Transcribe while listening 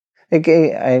I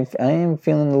am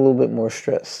feeling a little bit more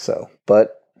stressed.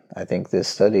 But I think this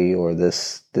study or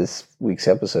this week's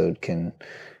episode can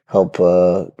help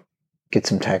get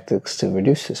some tactics to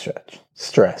reduce the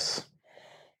stress.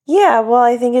 Yeah, well,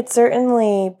 I think it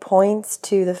certainly points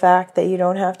to the fact that you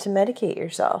don't have to medicate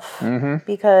yourself. Mm-hmm.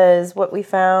 Because what we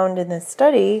found in this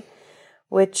study,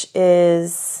 which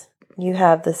is, you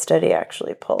have the study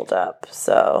actually pulled up,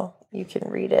 so you can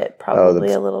read it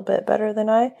probably a little bit better than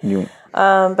I.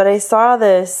 But I saw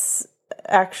this,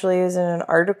 actually, it was in an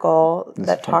article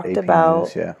that talked AP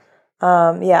about... News,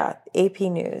 yeah. AP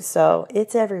News, so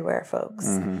it's everywhere, folks.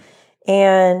 Mm-hmm.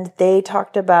 And they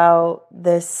talked about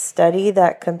this study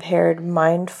that compared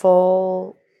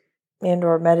mindful and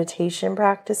or meditation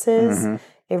practices,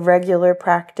 a regular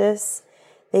practice.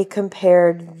 They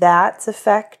compared that's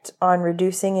effect on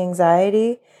reducing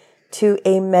anxiety to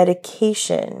a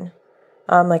medication,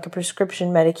 like a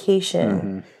prescription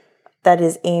medication that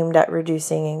is aimed at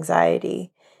reducing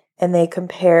anxiety. And they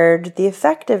compared the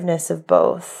effectiveness of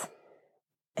both.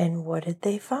 And what did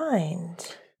they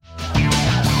find?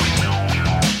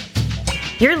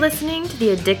 You're listening to the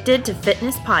Addicted to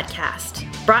Fitness podcast,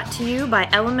 brought to you by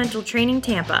Elemental Training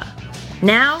Tampa.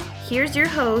 Now, here's your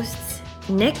hosts,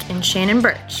 Nick and Shannon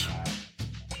Birch.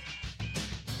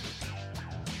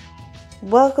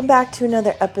 Welcome back to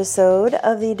another episode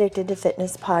of the Addicted to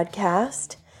Fitness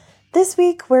podcast. This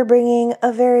week, we're bringing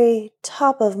a very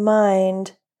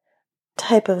top-of-mind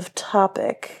type of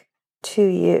topic to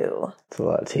you. It's a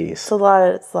lot of tease. It's a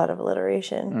lot of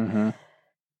alliteration.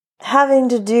 Having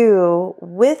to do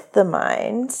with the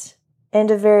mind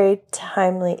and a very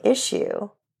timely issue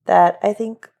that I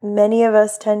think many of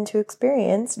us tend to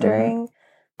experience during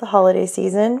the holiday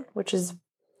season, which is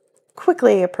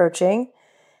quickly approaching,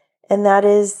 and that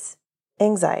is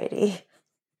anxiety.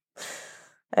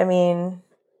 I mean,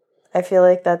 I feel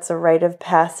like that's a rite of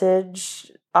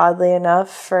passage, oddly enough,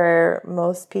 for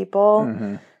most people.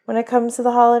 When it comes to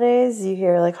the holidays, you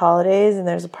hear like holidays and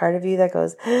there's a part of you that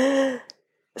goes,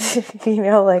 you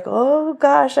know, like, oh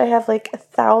gosh, I have like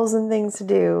 1,000 things to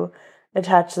do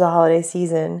attached to the holiday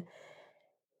season.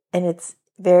 And it's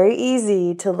very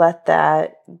easy to let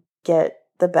that get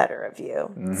the better of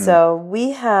you. So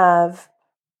we have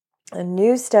a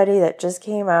new study that just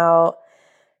came out.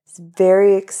 It's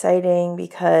very exciting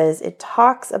because it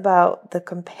talks about the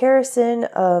comparison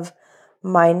of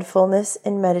mindfulness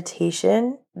and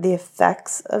meditation, the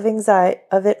effects of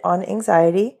it on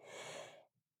anxiety,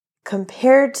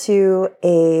 compared to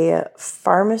a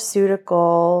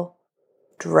pharmaceutical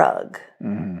drug.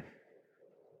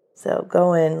 So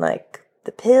going like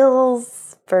the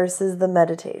pills versus the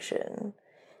meditation.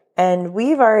 And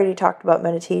we've already talked about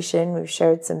meditation. We've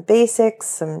shared some basics,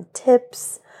 some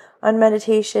tips on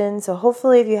meditation. So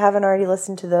hopefully if you haven't already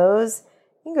listened to those,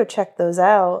 you can go check those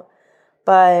out.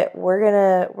 But we're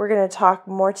gonna talk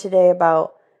more today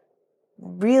about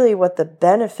really what the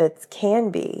benefits can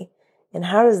be and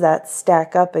how does that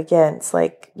stack up against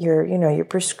like your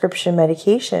prescription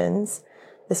medications.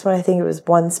 This one, I think it was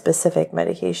one specific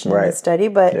medication in the study,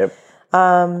 but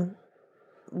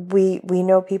we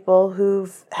know people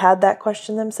who've had that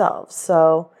question themselves.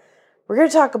 So we're going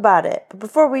to talk about it. But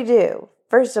before we do,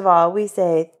 first of all, we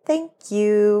say thank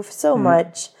you so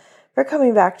much for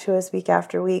coming back to us week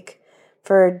after week,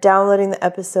 for downloading the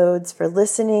episodes, for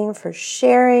listening, for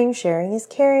sharing. Sharing is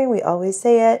caring. We always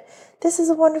say it. This is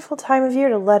a wonderful time of year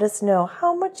to let us know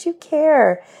how much you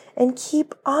care and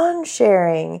keep on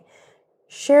sharing.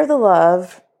 Share the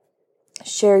love.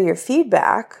 Share your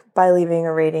feedback by leaving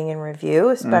a rating and review,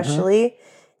 especially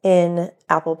in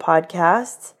Apple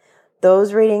Podcasts.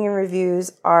 Those rating and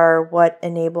reviews are what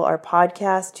enable our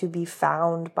podcast to be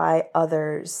found by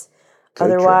others.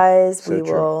 Otherwise, we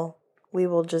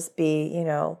will just be,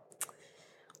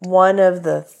 one of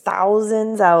the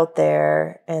thousands out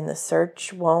there, and the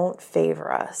search won't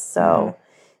favor us. So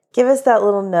give us that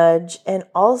little nudge, and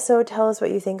also tell us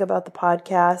what you think about the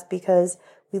podcast, because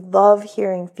we love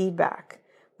hearing feedback.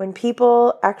 When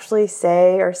people actually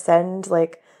say or send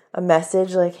like a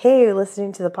message like, hey, you're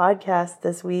listening to the podcast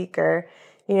this week, or,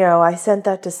 I sent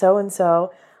that to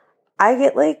so-and-so, I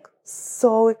get like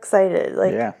so excited.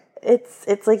 Like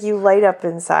it's like you light up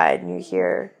inside and you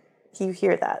hear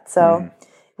that. So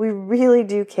we really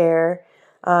do care.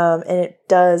 And it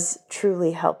does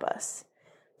truly help us.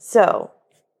 So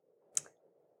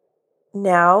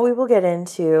now we will get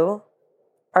into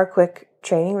our quick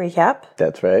training recap.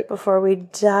 That's right. Before we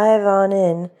dive on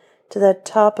in to that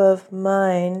top of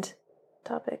mind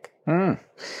topic. That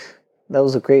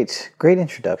was a great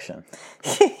introduction.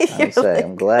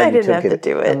 I'm glad I you didn't took have it. to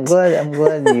do it. I'm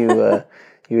glad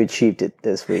You achieved it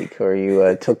this week, or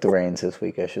you took the reins this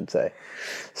week, I should say.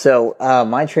 So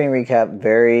my training recap,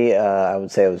 I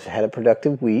would say had a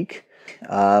productive week.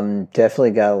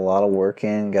 Definitely got a lot of work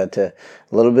in, got to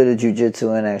a little bit of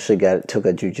jiu-jitsu in, actually took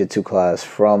a jiu-jitsu class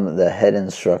from the head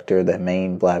instructor, the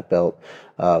main black belt,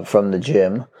 from the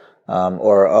gym,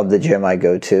 or of the gym I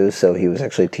go to. So he was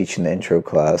actually teaching the intro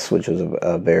class, which was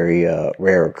a very,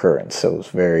 rare occurrence. So it was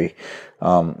very,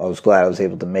 I was glad I was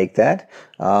able to make that.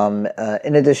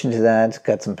 In addition to that,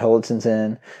 got some Pelotons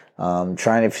in.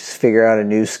 Trying to figure out a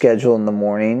new schedule in the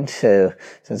morning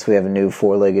since we have a new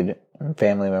four-legged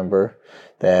family member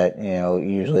that,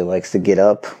 usually likes to get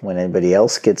up when anybody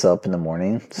else gets up in the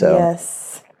morning. So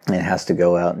yes. And has to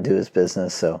go out and do his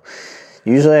business. So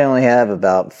usually I only have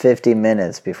about 50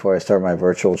 minutes before I start my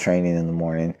virtual training in the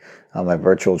morning, my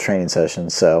virtual training session.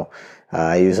 So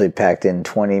I usually packed in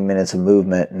 20 minutes of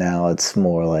movement. Now it's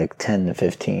more like 10 to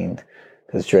 15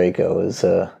 because Draco is,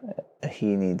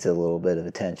 he needs a little bit of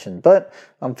attention, but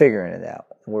I'm figuring it out.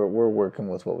 We're working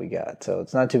with what we got, so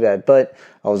it's not too bad. But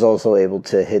I was also able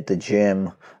to hit the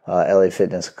gym, LA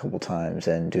Fitness, a couple times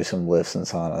and do some lifts and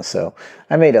sauna. So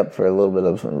I made up for a little bit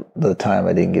of the time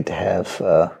I didn't get to have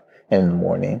in the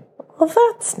morning. Well,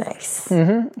 that's nice.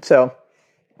 Mm-hmm. So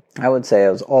I would say I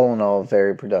was all in all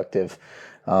very productive,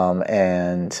 so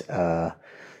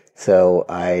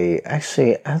I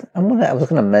was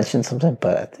gonna mention something,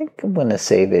 but I think I'm gonna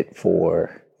save it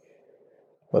for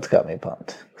what's got me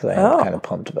pumped, because I am kind of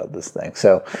pumped about this thing.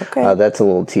 So that's a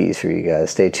little tease for you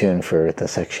guys. Stay tuned for the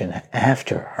section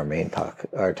after our main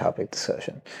our topic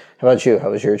discussion. How about you? How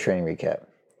was your training recap?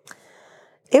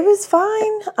 It was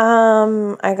fine.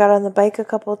 I got on the bike a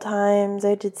couple times.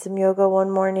 I did some yoga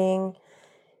one morning,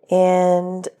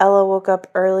 and Ella woke up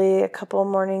early a couple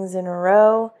mornings in a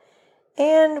row,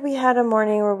 and we had a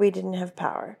morning where we didn't have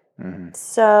power. Mm-hmm.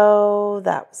 So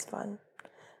that was fun.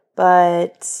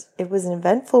 But it was an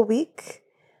eventful week.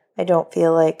 I don't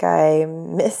feel like I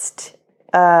missed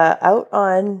out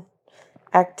on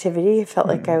activity. I felt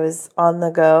like I was on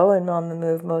the go and on the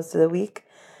move most of the week.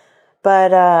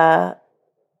 But I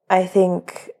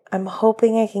think I'm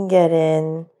hoping I can get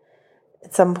in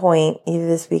at some point, either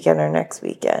this weekend or next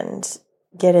weekend,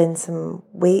 get in some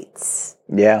weights.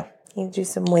 Yeah. You can do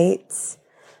some weights.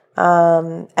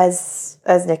 As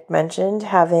Nick mentioned,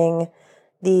 having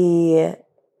the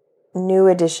new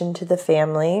addition to the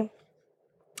family.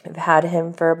 I've had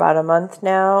him for about a month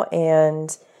now,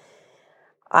 and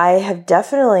I have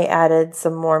definitely added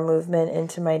some more movement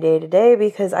into my day-to-day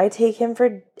because I take him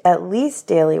for at least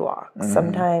daily walks,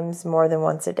 sometimes more than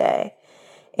once a day.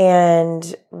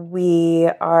 And we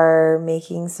are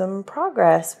making some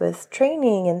progress with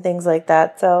training and things like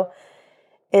that. So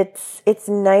it's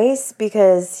nice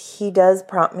because he does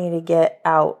prompt me to get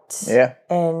out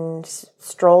and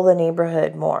stroll the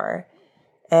neighborhood more.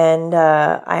 And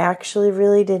I actually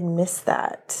really did miss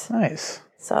that. Nice.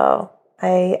 So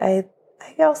I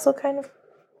also kind of,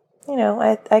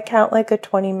 I count like a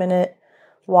 20-minute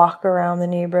walk around the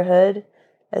neighborhood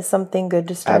as something good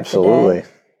to start the day.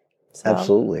 So.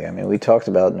 Absolutely. I mean, we talked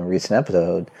about in a recent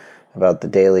episode about the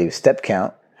daily step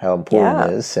count, how important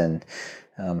it is, and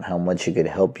how much it could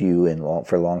help you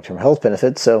for long-term health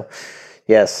benefits. So,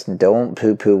 yes, don't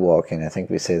poo-poo walking. I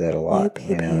think we say that a lot.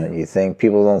 You think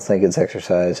people don't think it's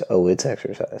exercise. Oh, it's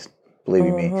exercise. Believe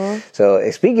you me. So,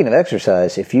 speaking of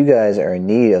exercise, if you guys are in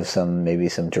need of maybe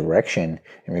some direction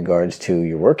in regards to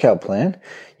your workout plan,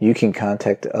 you can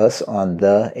contact us on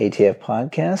the ATF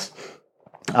podcast.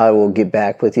 I will get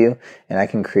back with you, and I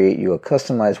can create you a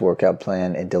customized workout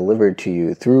plan and deliver it to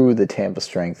you through the Tampa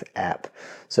Strength app.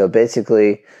 So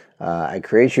basically, I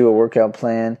create you a workout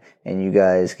plan, and you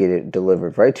guys get it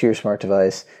delivered right to your smart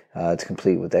device. It's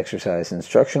complete with exercise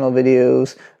instructional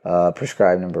videos,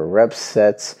 prescribed number of reps,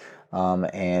 sets,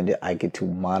 and I get to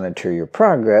monitor your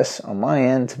progress on my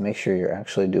end to make sure you're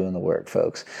actually doing the work,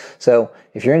 folks. So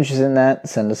if you're interested in that,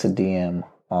 send us a DM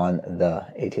on the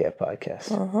ATF podcast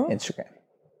Instagram.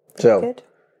 So, good.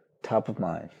 Top of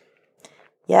mind.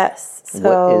 Yes.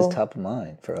 So, what is top of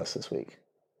mind for us this week?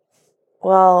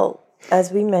 Well,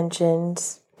 as we mentioned,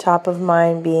 top of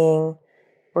mind being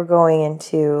we're going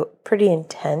into pretty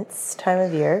intense time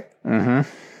of year. I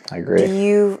agree.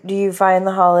 Do you find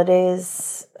the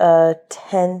holidays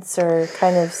tense or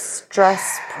kind of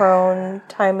stress-prone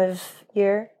time of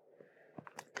year?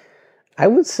 I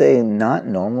would say not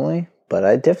normally, but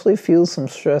I definitely feel some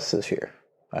stress this year.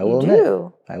 I will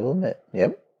admit.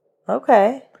 Yep.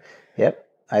 Okay. Yep.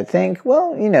 I think,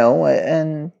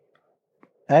 and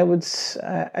I would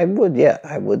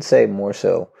say more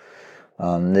so.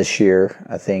 This year,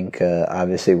 I think,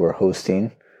 obviously we're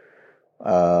hosting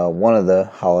one of the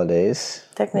holidays.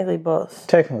 Technically both.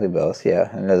 Technically both, yeah.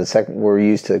 I know the second, we're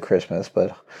used to Christmas,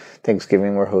 but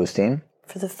Thanksgiving we're hosting.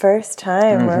 For the first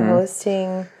time, we're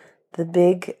hosting the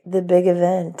big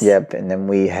event. Yep, and then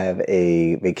we have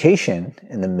a vacation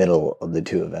in the middle of the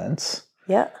two events.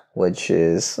 Yeah. Which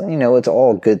is, it's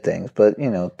all good things, but,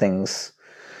 things,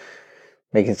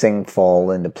 making things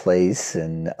fall into place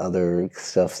and other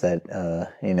stuff that,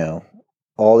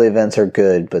 all the events are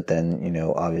good, but then,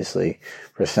 obviously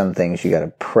for some things you got to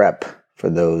prep for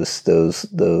those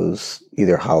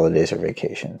either holidays or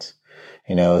vacations,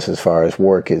 as far as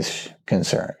work is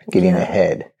concerned, getting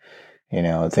ahead,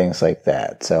 things like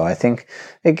that. So I think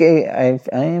I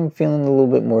am feeling a little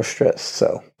bit more stressed.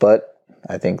 But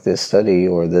I think this study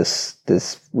or this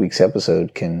week's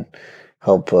episode can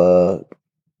help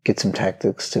get some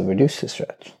tactics to reduce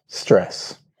the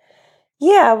stress.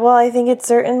 Yeah, well, I think it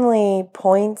certainly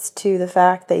points to the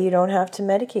fact that you don't have to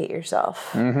medicate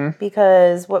yourself.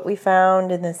 Because what we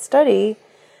found in this study,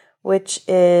 which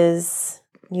is,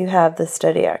 you have the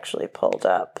study actually pulled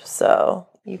up, so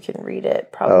you can read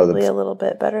it probably a little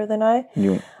bit better than I.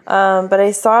 But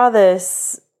I saw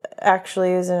this,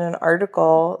 actually, it was in an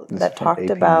article that talked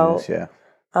AP about... News,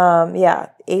 yeah.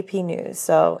 AP News,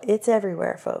 so it's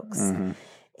everywhere, folks.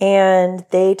 And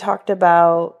they talked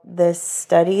about this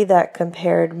study that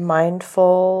compared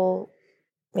mindful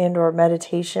and or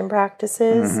meditation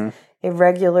practices, a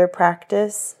regular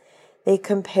practice. They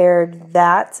compared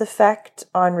that's effect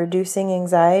on reducing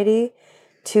anxiety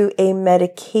to a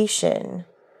medication,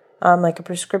 like a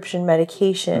prescription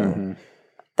medication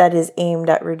that is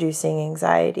aimed at reducing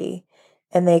anxiety.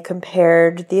 And they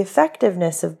compared the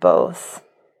effectiveness of both.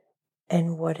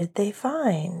 And what did they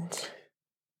find?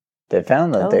 They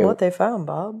found that Tell them what they found,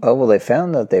 Bob. Oh, well, they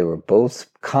found that they were both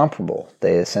comparable.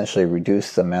 They essentially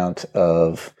reduced the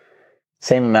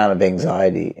same amount of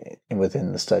anxiety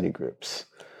within the study groups.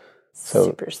 So,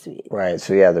 super sweet. Right.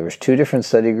 So, yeah, there was 2 different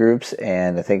study groups,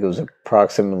 and I think it was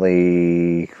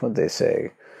approximately, what did they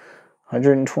say,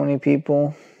 120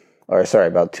 people? Or, sorry,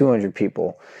 about 200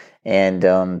 people.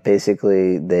 And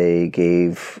basically they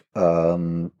gave, I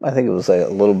think it was like a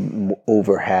little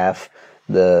over half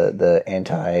the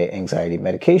anti-anxiety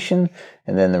medication,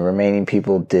 and then the remaining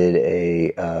people did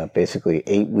a basically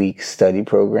 8-week study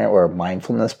program or a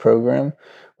mindfulness program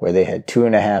where they had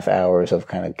 2.5 hours of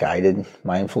kind of guided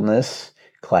mindfulness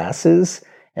classes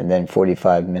and then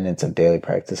 45 minutes of daily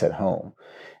practice at home.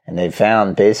 And they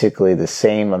found basically the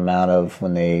same amount of,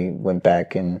 when they went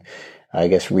back and I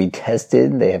guess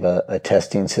retested, they have a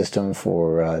testing system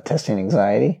for testing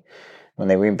anxiety. When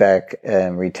they went back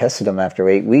and retested them after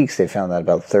 8 weeks, they found that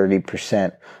about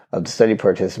 30% of the study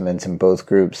participants in both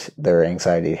groups, their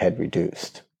anxiety had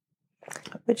reduced.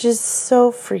 Which is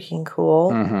so freaking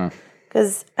cool.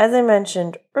 Because as I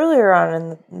mentioned earlier on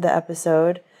in the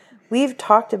episode, we've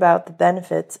talked about the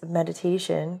benefits of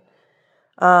meditation.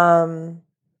 And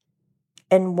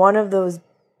one of those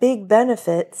big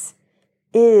benefits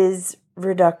is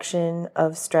reduction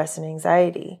of stress and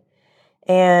anxiety.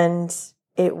 And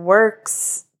it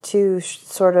works to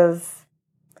sort of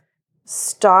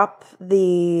stop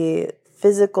the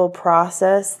physical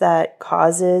process that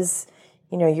causes,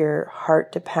 your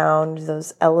heart to pound,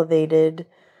 those elevated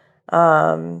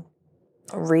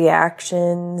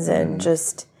reactions, and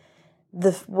just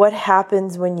what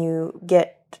happens when you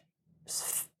get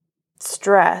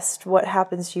stressed, what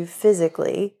happens to you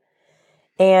physically,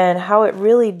 and how it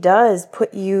really does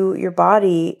put your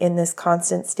body in this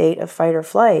constant state of fight or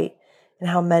flight, and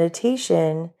how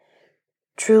meditation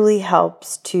truly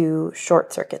helps to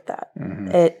short circuit that.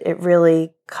 It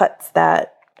really cuts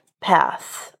that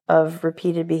path of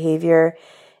repeated behavior,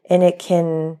 and it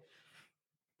can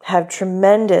have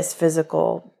tremendous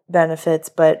physical benefits,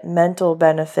 but mental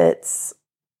benefits,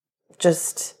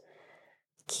 just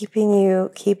keeping you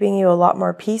a lot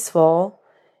more peaceful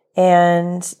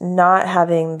and not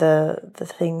having the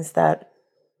things that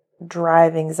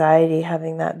drive anxiety,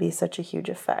 having that be such a huge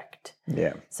effect.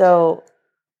 Yeah. So,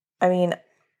 I mean,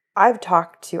 I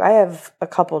have a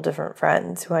couple different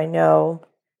friends who I know,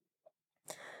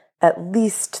 at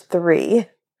least 3,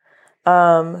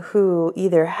 who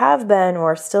either have been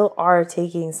or still are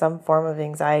taking some form of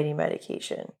anxiety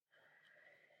medication.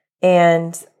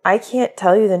 And I can't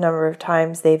tell you the number of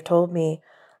times they've told me,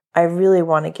 I really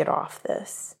want to get off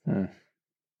this.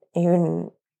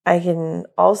 Even I can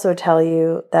also tell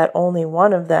you that only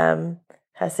one of them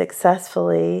has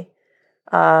successfully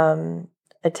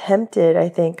attempted, I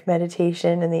think,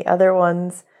 meditation, and the other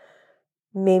ones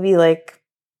maybe like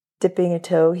dipping a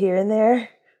toe here and there.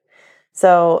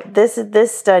 So this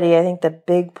study, I think the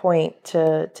big point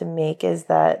to make is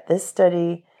that this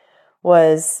study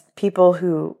was people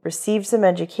who received some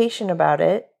education about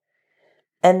it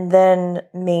and then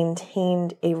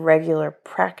maintained a regular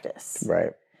practice.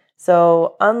 Right.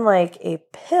 So unlike a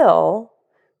pill,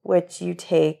 which you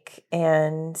take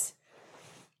and,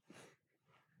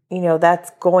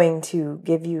 that's going to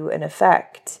give you an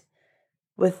effect,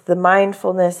 with the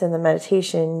mindfulness and the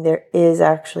meditation, there is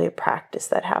actually a practice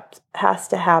that has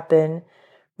to happen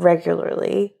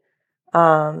regularly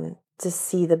to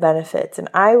see the benefits. And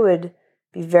I would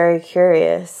be very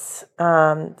curious.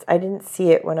 I didn't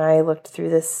see it when I looked through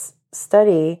this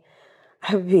study.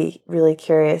 I would be really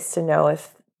curious to know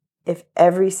if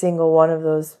every single one of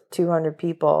those 200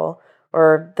 people,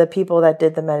 or the people that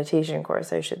did the meditation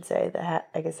course, I should say,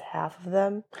 I guess half of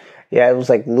them. Yeah, it was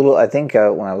like little, I think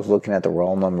when I was looking at the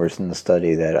raw numbers in the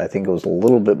study, that I think it was a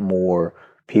little bit more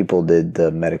people did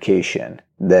the medication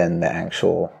than the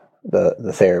actual,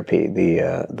 the therapy,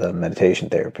 the meditation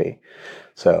therapy.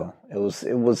 So it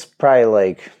was probably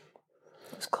like,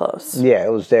 it was close. Yeah,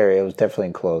 it was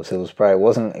definitely close. It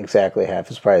wasn't exactly half.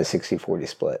 It was probably a 60-40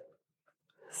 split.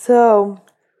 So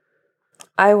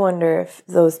I wonder if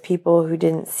those people who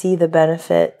didn't see the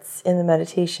benefits in the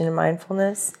meditation and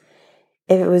mindfulness,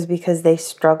 if it was because they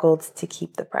struggled to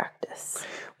keep the practice.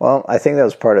 Well, I think that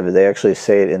was part of it. They actually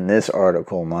say it in this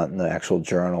article, not in the actual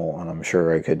journal, and I'm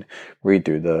sure I could read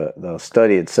through the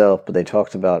study itself, but they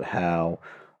talked about how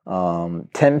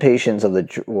 10 patients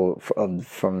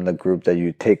from the group that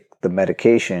you take the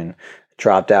medication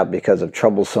dropped out because of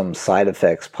troublesome side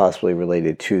effects possibly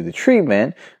related to the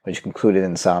treatment, which included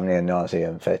insomnia, nausea,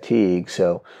 and fatigue.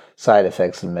 So side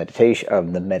effects of the medication,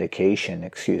 not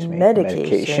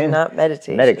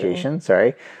meditation. Medication,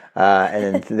 sorry.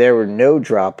 And then there were no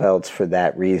dropouts for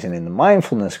that reason in the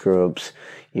mindfulness groups,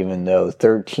 even though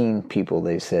 13 people,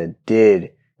 they said,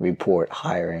 did report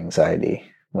higher anxiety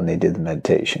when they did the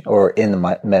meditation or in the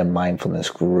mindfulness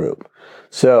group.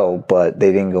 So, but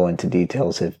they didn't go into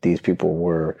details if these people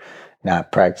were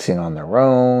not practicing on their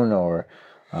own or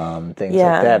things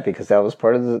like that, because that was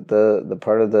part of the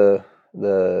part of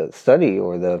the study,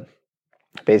 or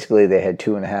basically they had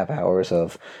 2.5 hours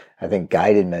of, I think,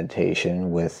 guided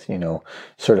meditation with,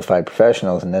 certified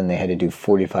professionals, and then they had to do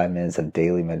 45 minutes of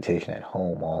daily meditation at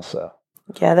home also.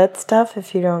 Yeah, that's tough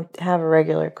if you don't have a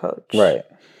regular coach. Right.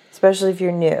 Especially if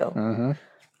you're new.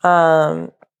 Mm-hmm.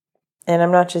 And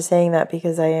I'm not just saying that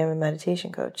because I am a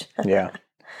meditation coach. Yeah.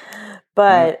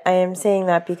 But I am saying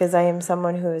that because I am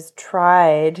someone who has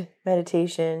tried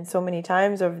meditation so many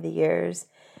times over the years.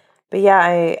 But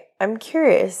yeah, I'm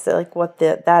curious like what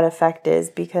that effect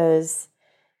is, because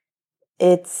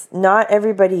it's not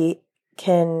everybody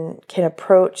can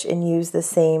approach and use the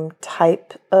same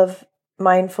type of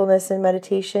mindfulness and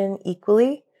meditation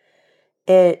equally.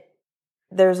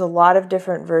 There's a lot of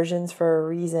different versions for a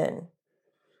reason.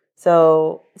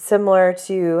 So similar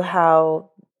to how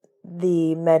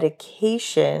the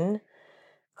medication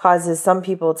causes some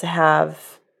people to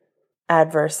have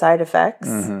adverse side effects,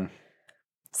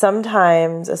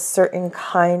 sometimes a certain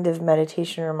kind of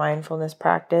meditation or mindfulness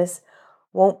practice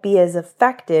won't be as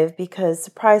effective because,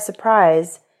 surprise,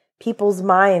 surprise, people's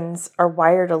minds are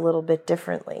wired a little bit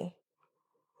differently.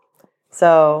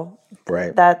 So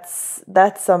right. that's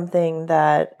something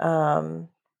that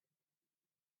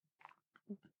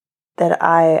that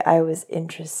I was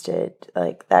interested,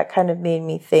 like that kind of made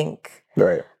me think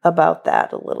about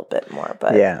that a little bit more.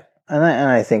 But yeah, and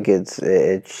I think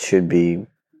it should be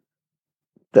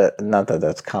that, not that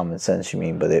that's common sense, you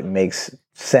mean, but it makes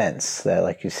sense that,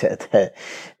 like you said, that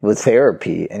with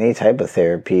therapy, any type of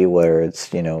therapy, whether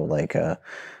it's like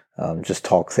just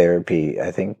talk therapy,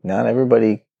 I think not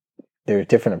everybody, there's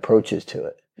different approaches to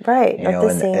it. Right, not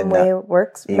the same way it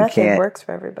works. Method works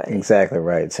for everybody. Exactly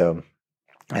right. So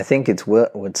I think it's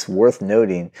what's worth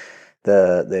noting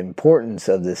the importance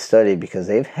of this study, because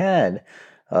they've had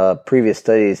previous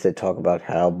studies that talk about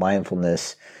how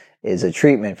mindfulness is a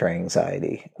treatment for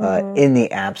anxiety in the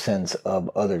absence of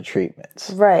other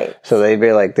treatments. Right. So they'd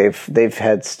be like they've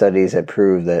had studies that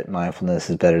prove that mindfulness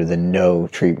is better than no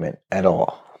treatment at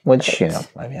all. Which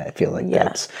I feel like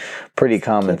that's a pretty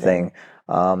common thing.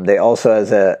 They also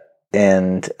has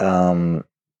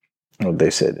what they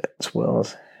said as well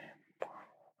as.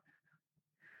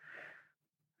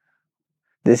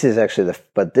 This is actually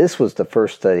this was the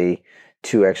first study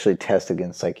to actually test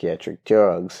against psychiatric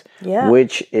drugs,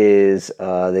 which is,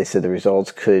 they said the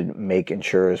results could make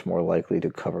insurers more likely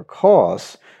to cover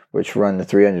costs, which run to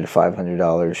 $300 to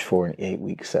 $500 for an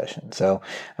 8-week session. So,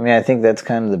 I think that's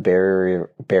kind of the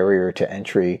barrier to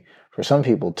entry for some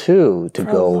people too to For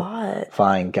a go lot.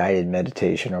 find guided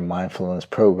meditation or mindfulness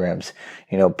programs.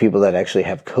 You know, people that actually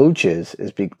have coaches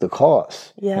is the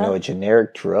cost. Yeah. You know, a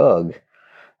generic drug,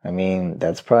 I mean,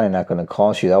 that's probably not going to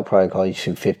cost you. They'll probably cost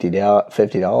you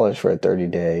 $50 for a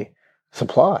 30-day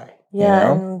supply.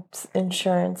 Yeah, you know? and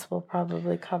insurance will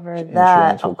probably cover Insurance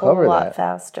that will a cover whole lot that.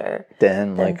 faster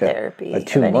Then than like therapy. a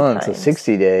 2 of any months, a kind.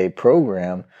 60-day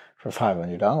program for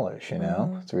 $500, you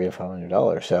know, $300 to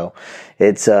 $500. So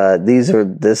it's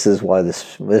this is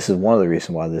one of the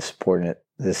reasons why this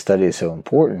study is so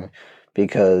important,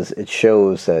 because it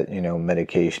shows that, you know,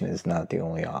 medication is not the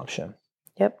only option.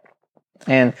 Yep.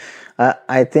 And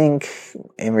I think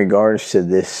in regards to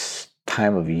this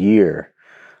time of year,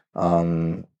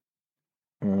 I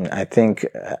think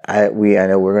I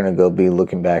know we're going to be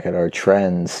looking back at our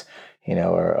trends, you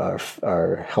know, our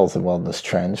health and wellness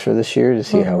trends for this year to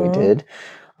see how we did.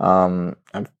 I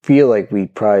feel like we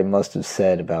probably must have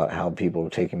said about how people were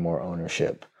taking more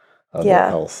ownership of their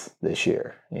health this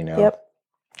year, you know. Yep.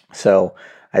 So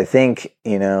I think,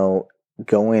 you know,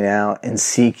 going out and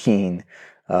seeking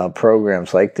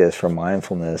programs like this for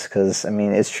mindfulness, because I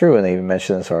mean, it's true, and they even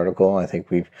mentioned this article. I think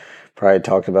we've probably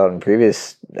talked about in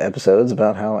previous episodes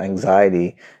about how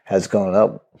anxiety has gone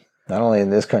up, not only in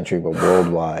this country but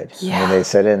worldwide. Yeah. I mean, they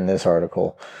said it in this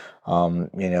article,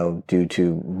 you know, due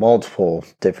to multiple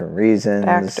different reasons,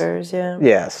 Factors. Yeah.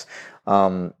 Yes.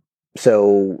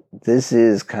 So this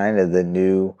is kind of the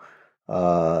new.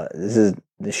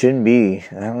 This shouldn't be.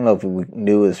 I don't know if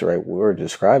 "new" is the right word to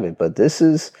describe it, but this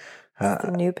is. It's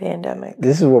the new pandemic.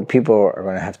 This is what people are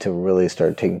going to have to really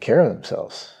start taking care of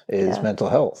themselves, is mental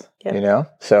health, you know?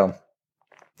 So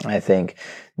I think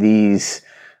these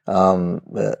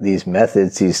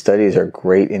methods, these studies are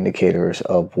great indicators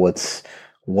of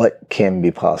what can be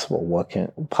possible,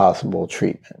 possible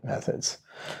treatment methods.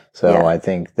 So I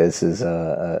think this is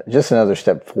just another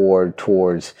step forward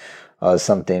towards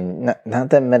something,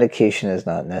 not that medication is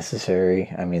not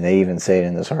necessary. I mean, they even say it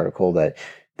in this article that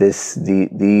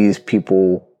these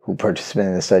people who participated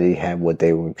in the study had what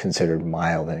they would consider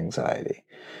mild anxiety.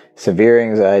 Severe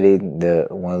anxiety,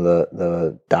 one of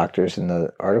the doctors in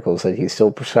the article said he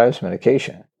still prescribes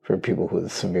medication for people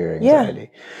with severe anxiety.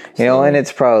 Yeah, you know, and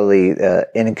it's probably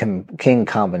in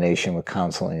combination with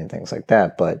counseling and things like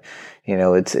that. But you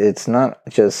know, it's not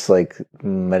just like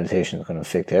meditation is going to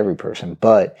affect every person,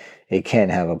 but it can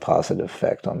have a positive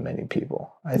effect on many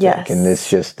people, I think. And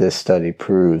this study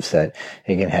proves that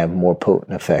it can have more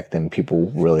potent effect than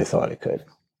people really thought it could.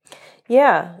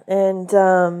 Yeah,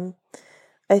 and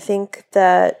I think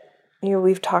that, you know,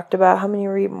 we've talked about how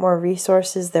many more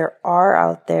resources there are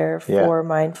out there for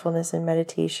mindfulness and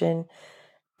meditation,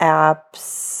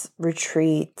 apps,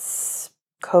 retreats,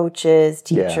 coaches,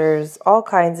 teachers, all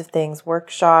kinds of things,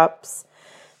 workshops.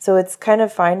 So it's kind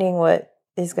of finding what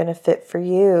is going to fit for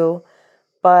you.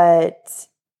 But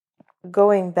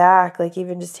going back, like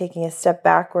even just taking a step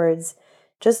backwards,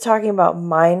 just talking about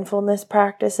mindfulness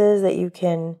practices that you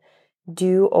can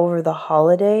do over the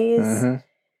holidays,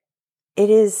 it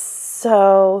is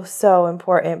so, so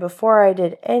important. Before I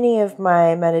did any of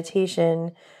my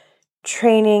meditation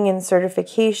training and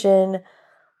certification,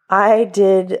 I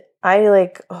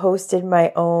hosted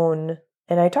my own,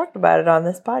 and I talked about it on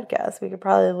this podcast. We could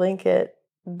probably link it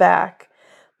back.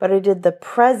 But I did the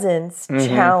Presence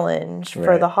Challenge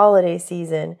for the holiday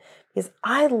season because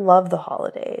I love the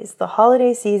holidays. The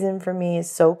holiday season for me is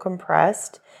so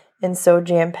compressed and so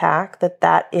jam-packed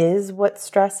that is what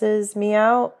stresses me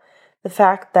out. The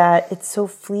fact that it's so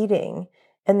fleeting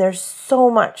and there's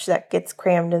so much that gets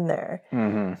crammed in there.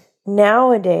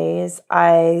 Nowadays,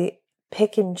 I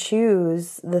pick and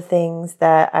choose the things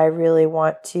that I really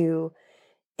want to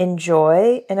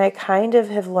enjoy. And I kind of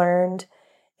have learned,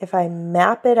 if I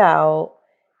map it out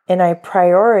and I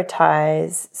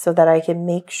prioritize so that I can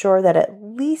make sure that at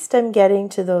least I'm getting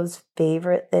to those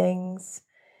favorite things,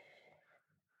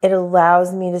 it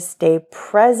allows me to stay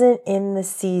present in the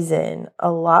season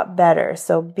a lot better.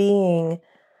 So being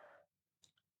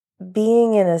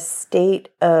in a state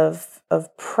of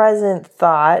present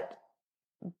thought,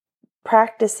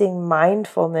 practicing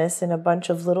mindfulness in a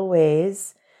bunch of little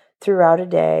ways throughout a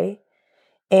day,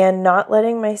 and not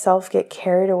letting myself get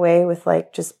carried away with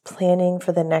like just planning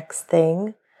for the next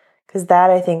thing. Because that,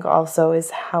 I think, also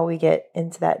is how we get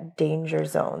into that danger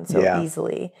zone so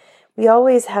easily. We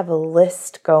always have a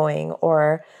list going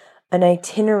or an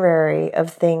itinerary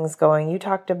of things going. You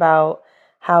talked about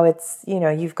how it's, you know,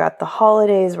 you've got the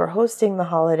holidays, we're hosting the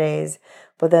holidays,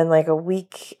 but then like a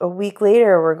week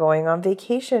later, we're going on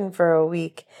vacation for a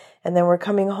week. And then we're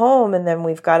coming home, and then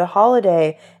we've got a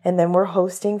holiday, and then we're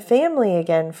hosting family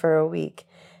again for a week.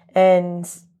 And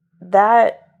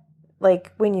that,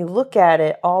 like, when you look at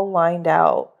it all lined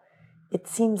out, it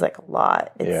seems like a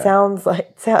lot. It sounds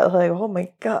like, oh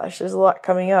my gosh, there's a lot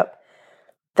coming up.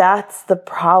 That's the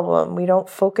problem. We don't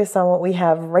focus on what we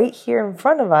have right here in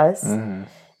front of us. Mm-hmm.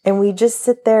 And we just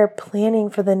sit there planning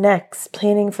for the next,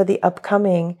 planning for the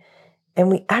upcoming, and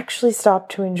we actually stop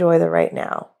to enjoy the right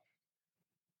now.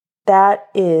 That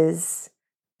is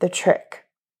the trick.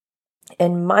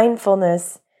 And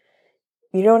mindfulness,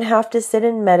 you don't have to sit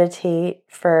and meditate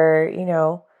for,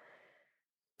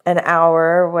 an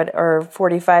hour or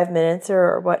 45 minutes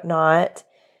or whatnot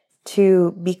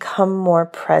to become more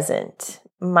present.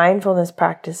 Mindfulness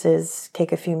practices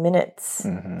take a few minutes.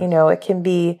 Mm-hmm. It can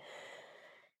be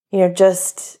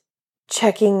just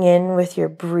checking in with your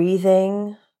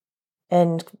breathing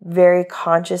and very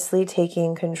consciously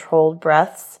taking controlled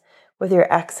breaths, with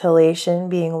your exhalation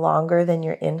being longer than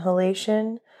your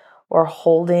inhalation, or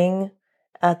holding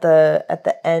at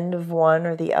the end of one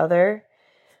or the other.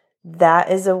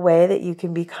 That is a way that you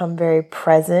can become very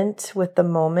present with the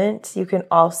moment. You can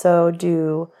also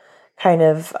do kind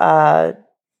of, I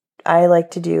like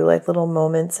to do like little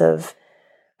moments of,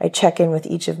 I check in with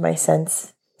each of my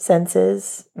senses.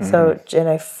 Mm-hmm. So, and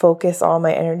I focus all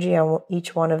my energy on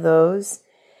each one of those.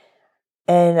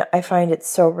 And I find it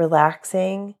so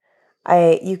relaxing.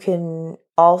 You can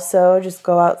also just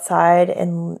go outside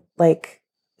and like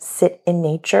sit in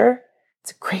nature.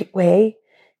 It's a great way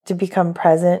to become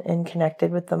present and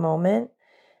connected with the moment.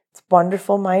 It's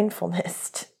wonderful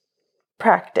mindfulness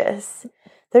practice.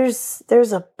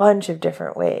 There's a bunch of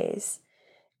different ways.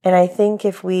 And I think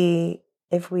if we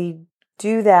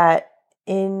do that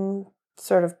in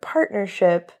sort of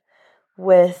partnership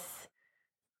with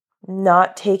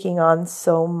not taking on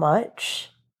so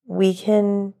much, we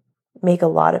can make a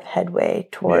lot of headway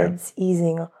towards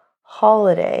easing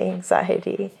holiday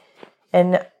anxiety.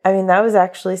 And I mean, that was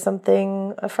actually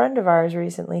something a friend of ours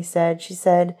recently said. She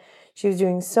said she was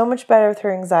doing so much better with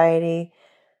her anxiety,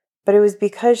 but it was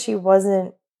because she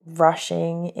wasn't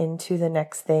rushing into the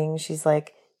next thing. She's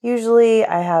like, usually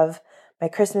I have my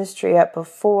Christmas tree up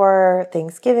before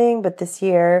Thanksgiving, but this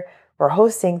year we're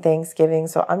hosting Thanksgiving,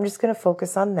 so I'm just going to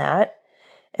focus on that.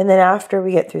 And then after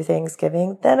we get through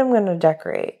Thanksgiving, then I'm going to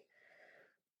decorate.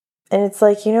 And it's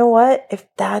like, you know what? If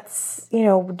that's,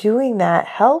 doing that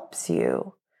helps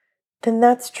you, then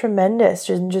that's tremendous.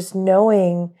 Just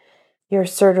knowing your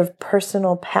sort of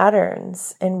personal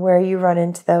patterns and where you run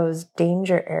into those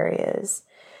danger areas.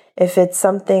 If it's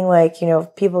something like,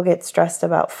 people get stressed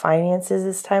about finances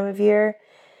this time of year,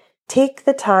 take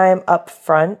the time up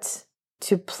front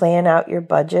to plan out your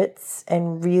budgets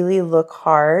and really look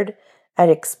hard at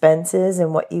expenses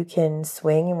and what you can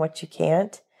swing and what you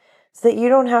can't, so that you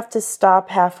don't have to stop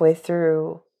halfway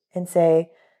through and say,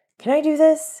 can I do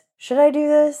this? Should I do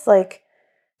this? Like,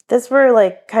 this, we're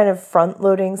like kind of front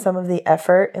loading some of the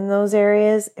effort in those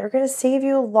areas. They're going to save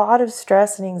you a lot of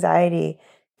stress and anxiety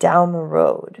down the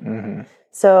road. Mm-hmm.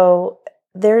 So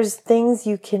there's things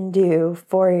you can do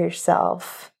for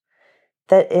yourself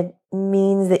that it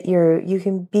means that you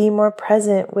can be more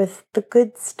present with the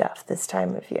good stuff this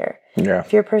time of year. Yeah.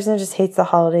 If you're a person that just hates the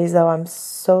holidays, though, I'm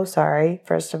so sorry,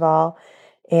 first of all.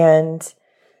 And,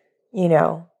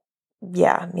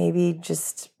 maybe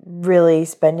just really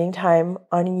spending time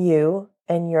on you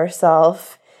and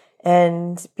yourself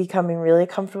and becoming really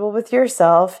comfortable with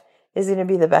yourself is going to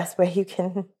be the best way you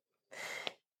can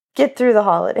get through the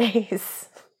holidays.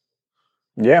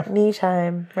 Yeah. Me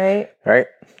time, right? Right.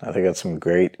 I think that's some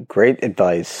great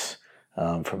advice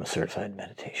from a certified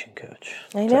meditation coach.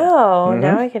 I know.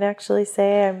 Now I can actually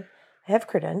say I have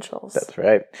credentials. That's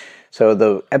right. So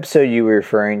the episode you were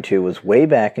referring to was way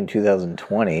back in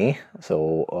 2020.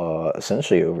 So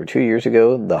essentially over 2 years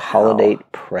ago, the Holiday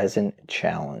Present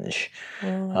Challenge.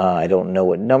 I don't know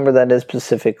what number that is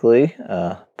specifically.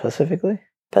 Specifically?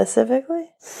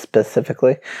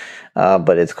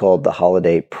 But it's called the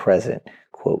Holiday Present,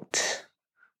 quote,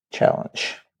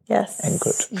 Challenge. Yes. End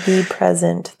quote. Be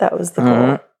present. That was the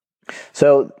goal.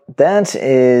 So that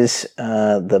is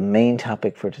the main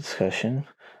topic for discussion.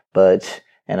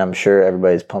 And I'm sure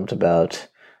everybody's pumped about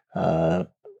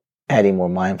adding more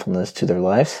mindfulness to their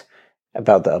lives,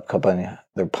 about the upcoming.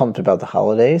 They're pumped about the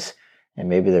holidays, and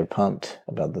maybe they're pumped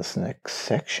about this next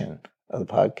section of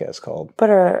the podcast called. But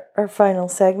our final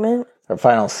segment. Our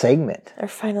final segment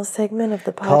of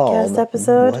the podcast called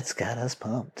episode. What's Got Us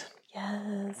Pumped?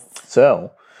 Yes.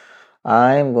 So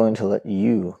I'm going to let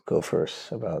you go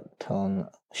first about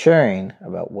sharing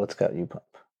about what's got you pumped.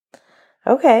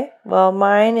 Okay. Well,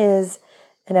 mine is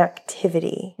an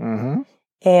activity. Mm-hmm.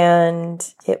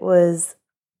 And it was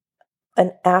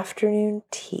an afternoon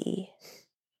tea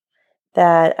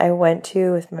that I went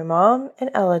to with my mom and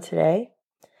Ella today.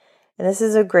 And this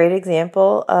is a great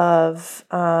example of,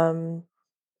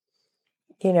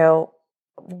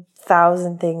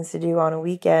 1,000 things to do on a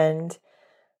weekend.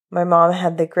 My mom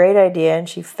had the great idea, and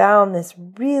she found this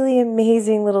really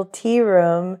amazing little tea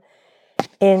room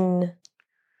in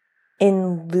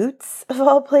Lutz, of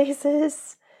all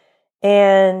places.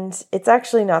 And it's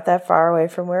actually not that far away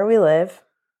from where we live.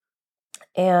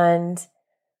 And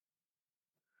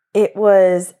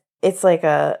it's like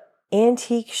a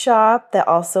antique shop that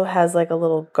also has like a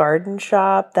little garden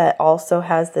shop that also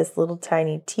has this little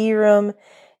tiny tea room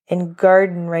and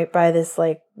garden right by this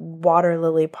like water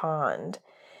lily pond.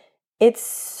 It's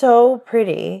so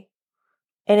pretty.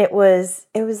 And it was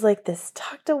like this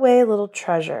tucked away little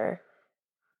treasure.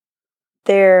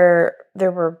 There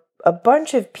were a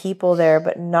bunch of people there,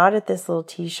 but not at this little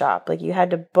tea shop. Like you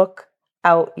had to book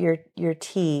out your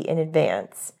tea in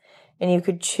advance, and you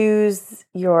could choose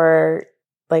your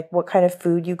like what kind of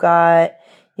food you got.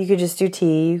 You could just do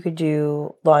tea. You could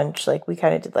do lunch. Like we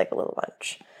kind of did like a little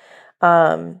lunch.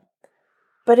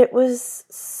 But it was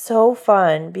so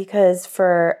fun because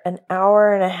for an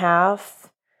hour and a half,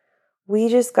 we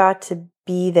just got to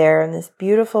be there in this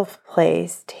beautiful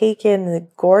place, take in the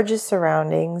gorgeous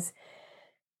surroundings,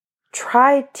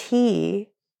 try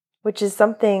tea, which is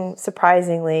something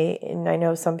surprisingly, and I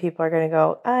know some people are going to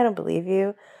go, I don't believe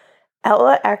you.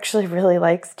 Ella actually really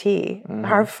likes tea. Mm-hmm.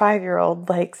 Our 5-year-old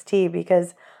likes tea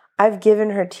because I've given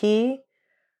her tea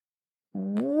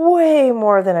way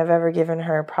more than I've ever given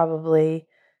her probably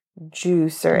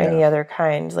juice or any other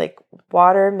kind, like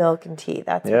water, milk, and tea.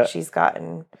 That's what she's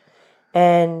gotten.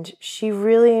 And she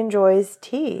really enjoys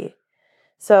tea.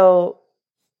 So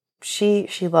she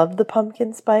loved the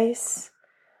pumpkin spice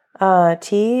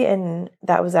tea, and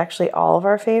that was actually all of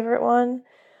our favorite one.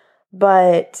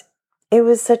 But it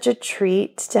was such a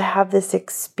treat to have this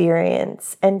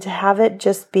experience and to have it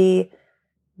just be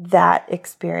that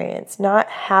experience, not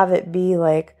have it be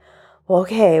like, well,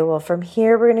 okay, well, from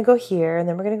here, we're going to go here, and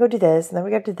then we're going to go do this, and then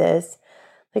we got to do this.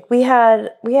 Like we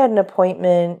had an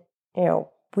appointment,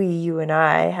 you and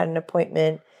I had an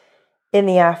appointment in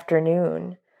the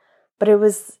afternoon, but it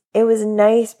was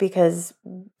nice because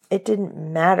it didn't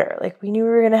matter. Like we knew we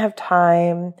were going to have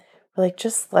time. We're like,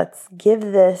 just let's give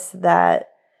this that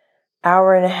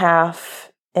hour and a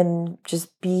half and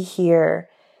just be here.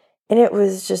 And it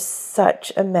was just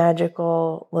such a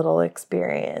magical little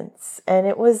experience. And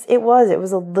it was a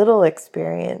little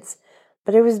experience,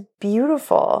 but it was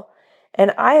beautiful.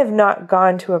 And I have not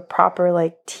gone to a proper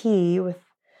like tea with,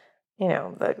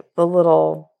 the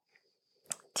little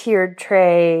tiered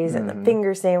trays and the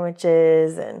finger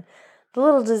sandwiches and the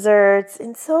little desserts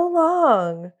in so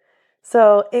long.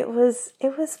 So it was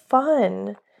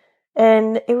fun.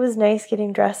 And it was nice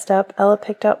getting dressed up. Ella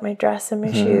picked up my dress and my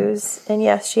shoes. And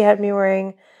yes, she had me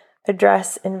wearing a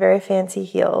dress and very fancy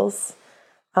heels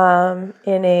in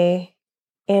a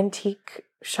antique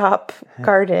shop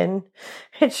garden,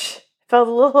 which felt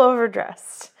a little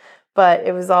overdressed. But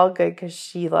it was all good because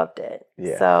she loved it.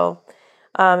 Yeah. So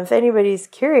if anybody's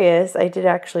curious, I did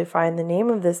actually find the name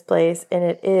of this place, and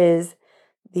it is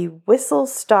the Whistle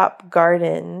Stop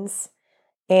Gardens.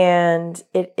 And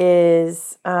it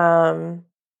is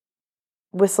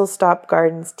Whistle Stop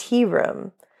Gardens Tea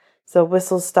Room. So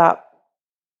Whistle Stop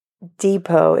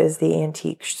Depot is the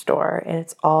antique store, and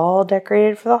it's all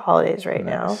decorated for the holidays right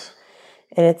now.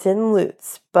 And it's in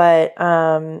Lutz, but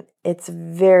it's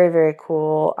very, very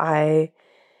cool. I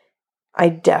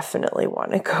definitely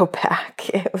want to go back.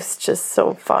 It was just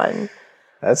so fun.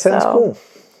 That sounds cool.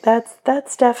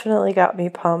 That's definitely got me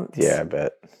pumped. Yeah, I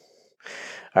bet.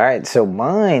 All right, so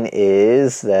mine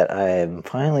is that I'm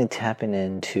finally tapping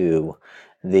into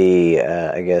the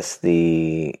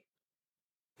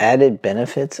added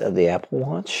benefits of the Apple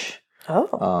Watch.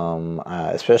 Oh.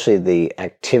 Especially the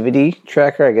activity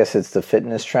tracker. I guess it's the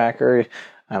fitness tracker.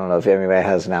 I don't know if anybody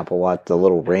has an Apple Watch, the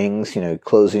little rings,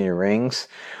 closing your rings.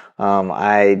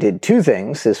 I did 2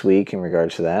 things this week in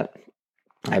regards to that.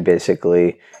 I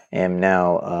basically am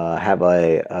now have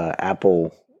a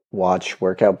Apple Watch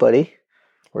workout buddy.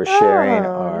 We're sharing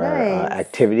our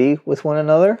activity with one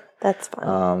another. That's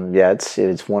fun.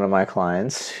 It's one of my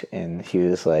clients, and he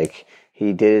was like,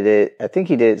 he did it. I think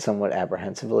he did it somewhat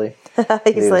apprehensively.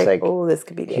 He's like, oh, this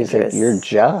could be dangerous. He's like, your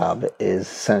job is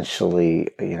essentially,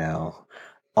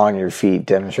 on your feet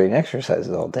demonstrating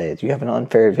exercises all day. You have an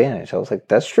unfair advantage. I was like,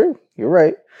 that's true. You're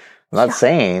right. I'm not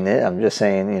saying it. I'm just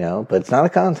saying, but it's not a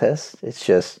contest. It's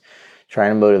just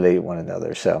trying to motivate one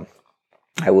another. So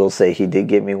I will say he did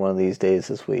get me one of these days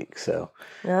this week, so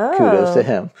Oh. kudos to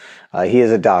him. He is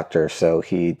a doctor, so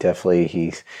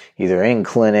he's either in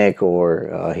clinic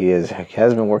or he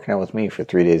has been working out with me for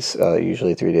 3 days,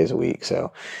 usually 3 days a week.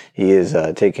 So he is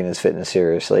taking his fitness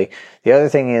seriously. The other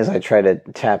thing is I try to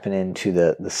tap into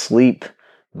the sleep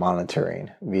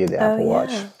monitoring via the Apple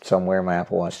Watch. So I'm wearing my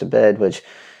Apple Watch to bed, which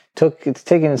it's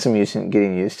taking some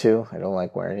getting used to. I don't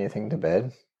like wearing anything to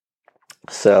bed.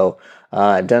 So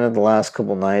I've done it the last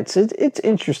couple nights. It's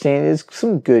interesting. It's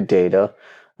some good data.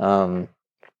 I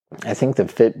think the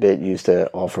Fitbit used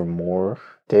to offer more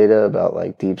data about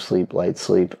like deep sleep, light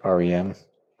sleep, REM.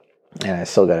 And I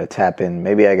still got to tap in.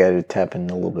 Maybe I got to tap in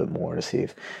a little bit more to see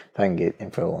if I can get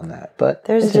info on that. But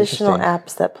there's additional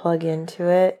apps that plug into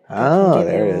it. Oh,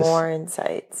 there it is. More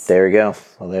insights. There we go.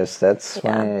 Well, that's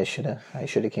why I should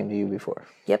have came to you before.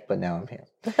 Yep. But now I'm here.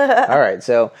 All right.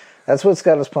 So that's what's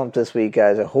got us pumped this week,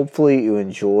 guys. Hopefully you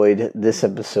enjoyed this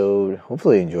episode.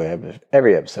 Hopefully you enjoy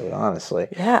every episode, honestly.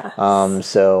 Yeah.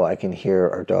 So I can hear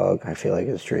our dog. I feel like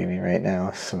it's dreaming right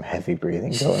now. Some heavy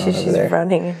breathing going on over there. She's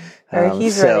running. Or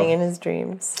he's running in his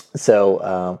dreams.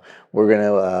 So we're going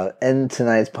to end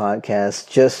tonight's podcast.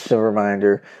 Just a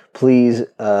reminder, please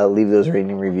leave those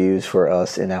rating reviews for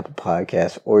us in Apple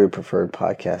Podcasts or your preferred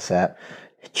podcast app.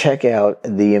 Check out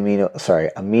the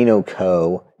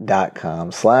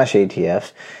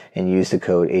aminoco.com/ATF and use the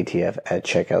code ATF at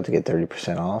checkout to get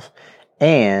 30% off.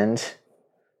 And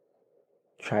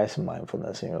try some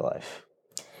mindfulness in your life.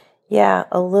 Yeah,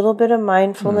 a little bit of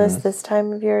mindfulness this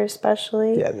time of year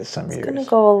especially. Yeah, this time of year. It's going to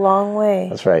go a long way.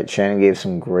 That's right. Shannon gave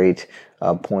some great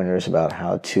pointers about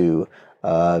how to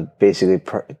basically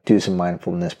do some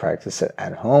mindfulness practice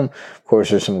at home. Of course,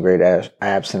 there's some great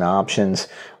apps and options,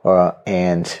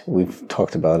 and we've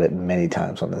talked about it many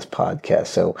times on this podcast.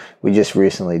 So we just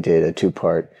recently did a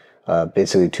 2-part,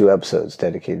 basically 2 episodes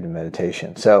dedicated to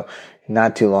meditation. So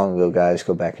not too long ago, guys,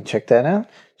 go back and check that out.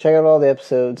 Check out all the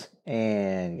episodes.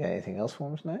 And you got anything else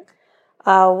for us tonight?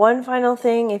 One final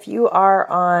thing. If you are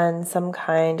on some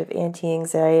kind of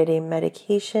anti-anxiety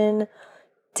medication,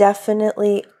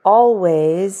 definitely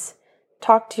always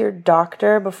talk to your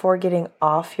doctor before getting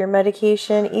off your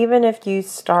medication. Even if you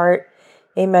start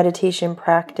a meditation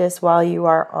practice while you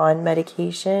are on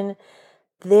medication,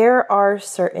 there are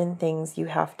certain things you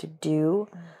have to do.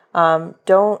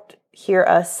 Don't hear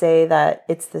us say that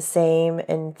it's the same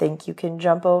and think you can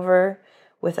jump over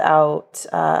without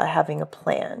having a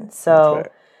plan. So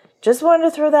just wanted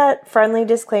to throw that friendly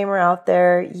disclaimer out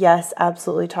there. Yes,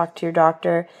 absolutely talk to your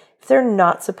doctor. If they're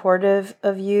not supportive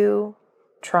of you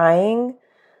trying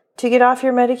to get off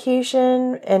your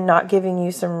medication and not giving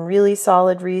you some really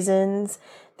solid reasons,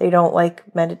 they don't like,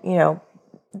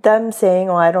 them saying,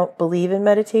 well, I don't believe in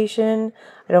meditation,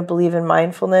 I don't believe in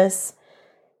mindfulness,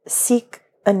 seek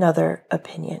another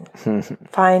opinion.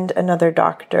 Find another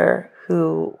doctor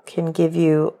who can give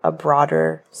you a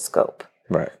broader scope.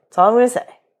 Right. That's all I'm going to say.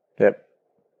 Yep.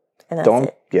 And that's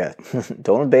it. Yeah.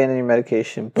 Don't abandon your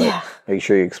medication, but make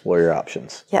sure you explore your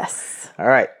options. Yes. All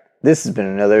right. This has been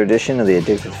another edition of the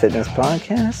Addicted Fitness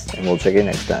Podcast, and we'll check you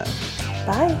next time.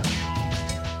 Bye.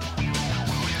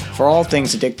 For all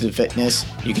things Addicted to Fitness,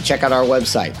 you can check out our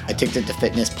website,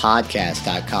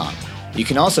 addictedtofitnesspodcast.com. You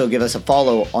can also give us a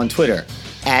follow on Twitter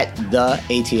at the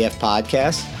ATF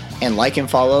Podcast, and like and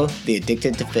follow the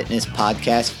Addicted to Fitness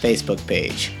Podcast Facebook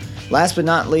page. Last but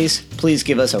not least, please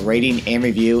give us a rating and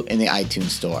review in the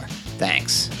iTunes store.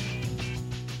 Thanks.